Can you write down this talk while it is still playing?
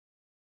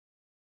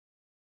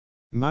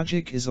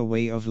Magic is a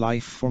way of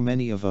life for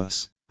many of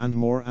us, and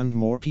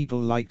more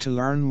people like to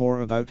learn more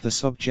about the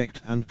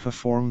subject and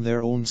perform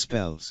their own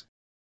spells.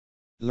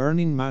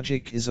 Learning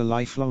magic is a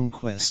lifelong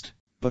quest,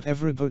 but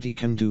everybody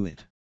can do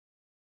it.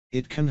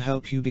 It can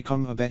help you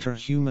become a better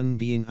human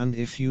being, and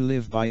if you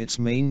live by its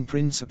main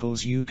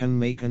principles you can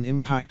make an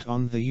impact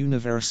on the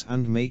universe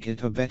and make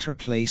it a better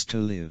place to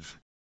live.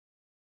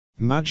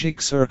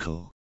 Magic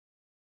Circle.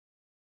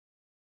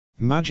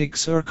 Magic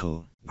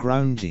Circle,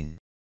 grounding.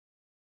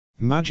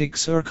 Magic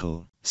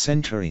Circle,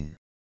 centering.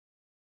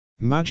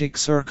 Magic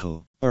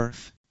Circle,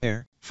 earth,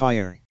 air,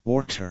 fire,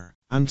 water,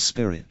 and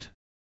spirit.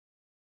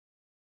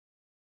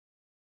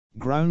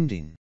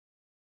 Grounding.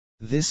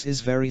 This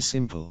is very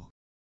simple.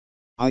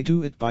 I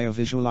do it by a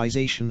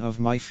visualization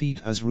of my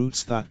feet as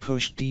roots that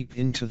push deep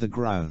into the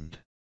ground.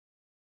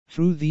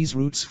 Through these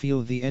roots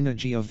feel the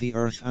energy of the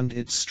earth and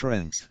its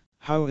strength,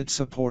 how it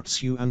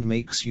supports you and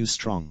makes you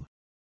strong.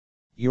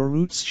 Your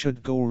roots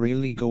should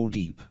really go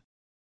deep.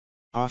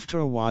 After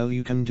a while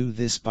you can do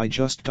this by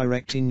just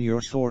directing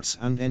your thoughts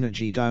and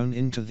energy down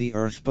into the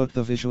earth, but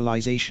the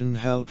visualization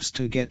helps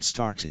to get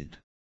started.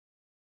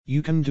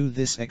 You can do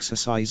this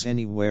exercise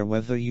anywhere,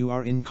 whether you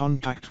are in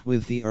contact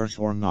with the earth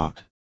or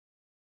not.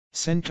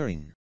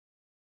 Centering.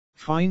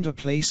 Find a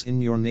place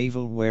in your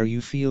navel where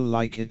you feel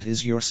like it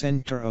is your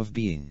center of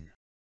being.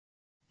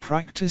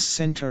 Practice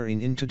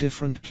centering into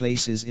different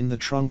places in the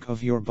trunk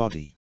of your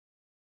body.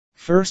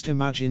 First,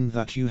 imagine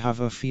that you have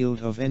a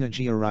field of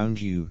energy around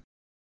you.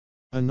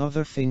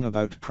 Another thing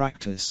about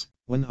practice,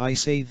 when I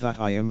say that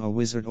I am a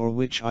wizard or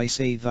witch, I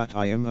say that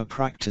I am a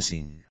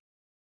practicing.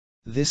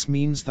 This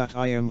means that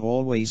I am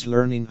always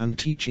learning and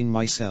teaching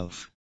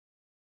myself.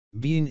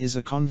 Being is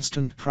a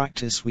constant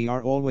practice. We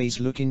are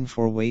always looking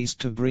for ways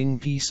to bring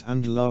peace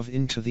and love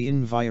into the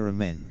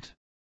environment.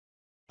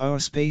 Our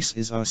space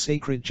is our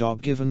sacred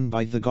job given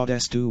by the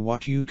goddess. Do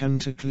what you can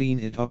to clean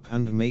it up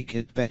and make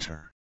it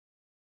better.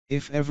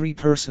 If every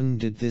person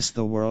did this,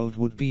 the world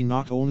would be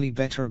not only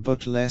better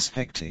but less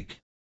hectic.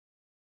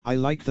 I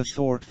like the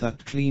thought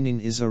that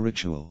cleaning is a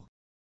ritual.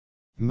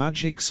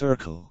 Magic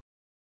Circle.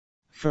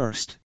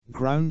 First,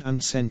 ground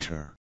and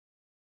center.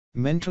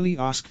 Mentally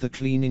ask the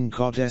cleaning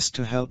goddess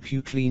to help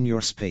you clean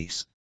your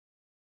space.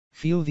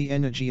 Feel the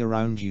energy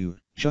around you,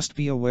 just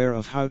be aware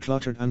of how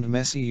cluttered and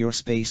messy your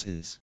space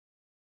is.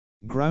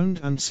 Ground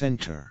and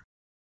center.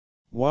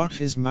 What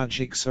is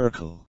Magic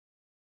Circle?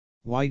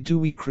 Why do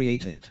we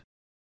create it?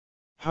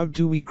 How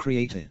do we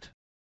create it?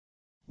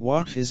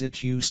 What is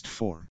it used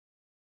for?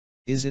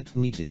 Is it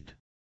needed?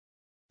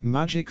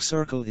 Magic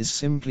Circle is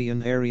simply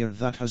an area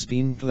that has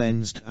been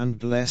cleansed and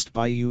blessed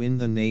by you in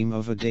the name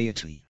of a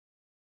deity.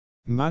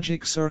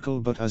 Magic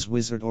Circle, but as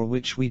wizard or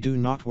witch we do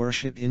not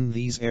worship in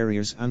these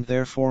areas and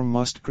therefore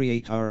must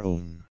create our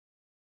own.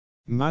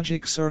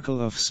 Magic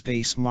Circle of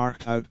space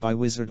marked out by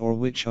wizard or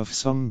witch of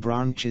some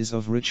branches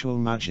of ritual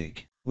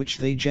magic, which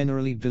they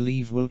generally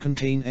believe will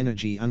contain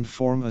energy and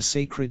form a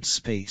sacred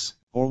space,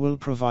 or will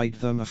provide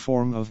them a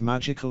form of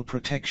magical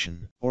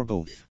protection, or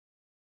both.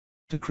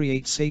 To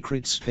create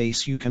sacred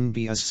space you can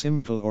be as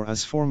simple or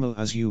as formal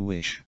as you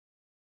wish.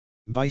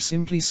 By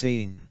simply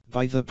saying,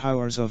 by the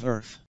powers of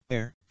earth,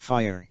 air,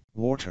 fire,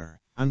 water,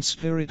 and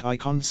spirit I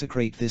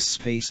consecrate this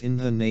space in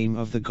the name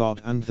of the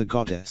god and the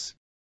goddess.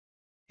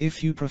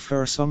 If you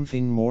prefer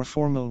something more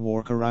formal,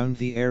 walk around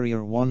the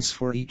area once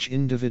for each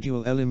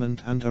individual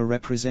element and a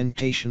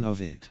representation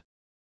of it.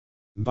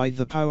 By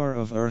the power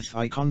of earth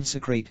I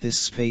consecrate this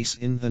space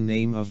in the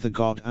name of the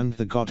god and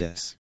the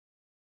goddess.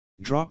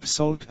 Drop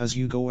salt as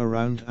you go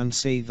around and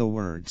say the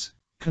words.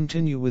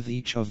 Continue with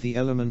each of the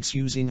elements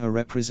using a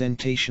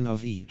representation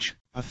of each,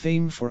 a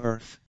theme for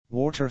earth,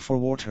 water for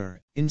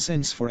water,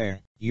 incense for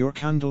air, your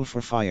candle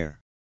for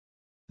fire.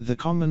 The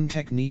common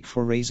technique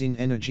for raising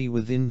energy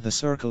within the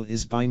circle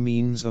is by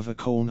means of a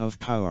cone of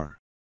power.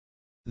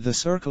 The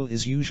circle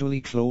is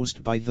usually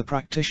closed by the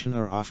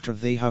practitioner after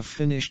they have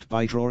finished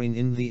by drawing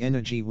in the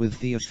energy with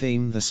the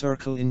theme the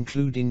circle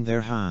including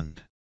their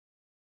hand.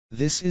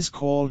 This is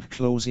called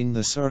closing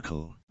the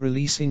circle,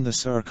 releasing the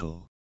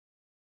circle.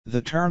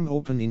 The term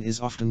opening is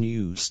often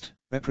used,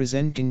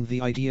 representing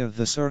the idea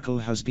the circle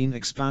has been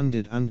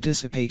expanded and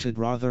dissipated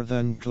rather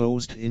than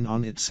closed in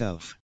on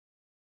itself.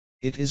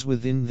 It is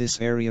within this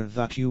area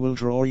that you will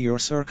draw your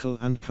circle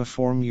and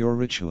perform your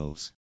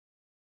rituals.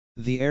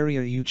 The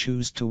area you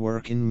choose to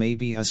work in may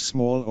be as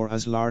small or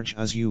as large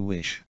as you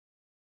wish.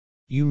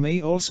 You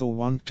may also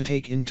want to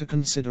take into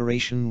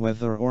consideration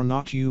whether or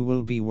not you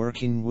will be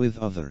working with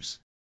others.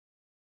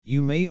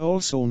 You may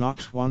also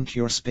not want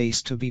your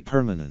space to be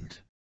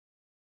permanent.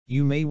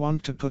 You may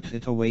want to put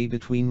it away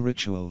between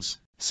rituals,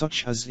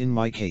 such as in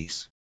my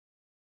case.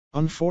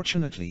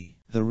 Unfortunately,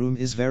 the room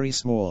is very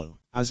small,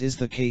 as is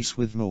the case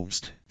with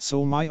most,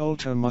 so my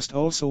altar must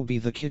also be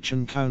the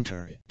kitchen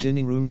counter,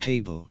 dining room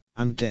table,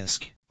 and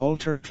desk,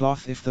 altar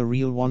cloth if the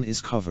real one is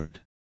covered.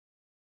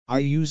 I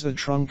use a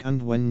trunk,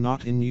 and when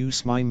not in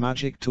use my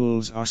magic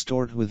tools are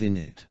stored within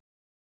it.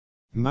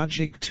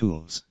 Magic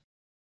tools.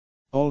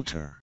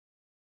 Altar.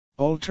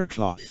 Altar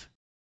cloth.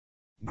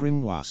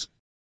 Grimoires.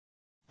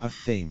 A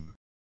theme.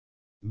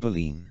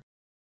 baleen,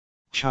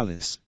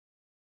 chalice,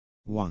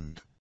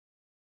 wand,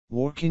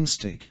 walking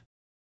stick,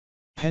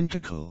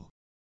 pentacle,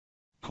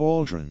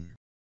 cauldron,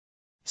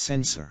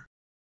 censer,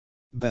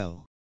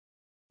 bell,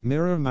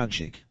 mirror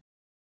magic,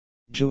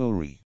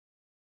 jewelry,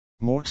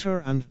 mortar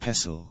and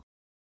pestle,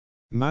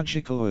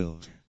 magical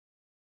oil,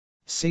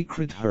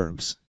 sacred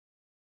herbs,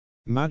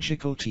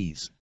 magical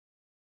teas,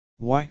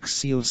 wax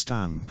seal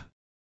stamp,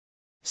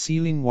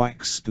 sealing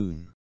wax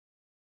spoon,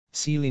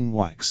 sealing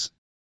wax,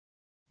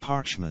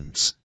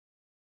 parchments,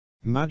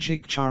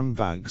 magic charm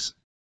bags,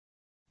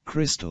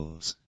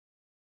 crystals,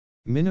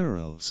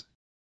 minerals,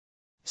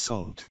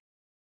 salt,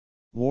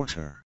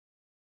 water,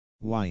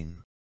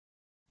 wine,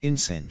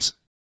 incense,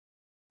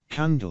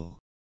 candle,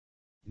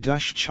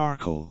 dash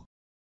charcoal,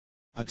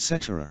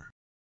 etc.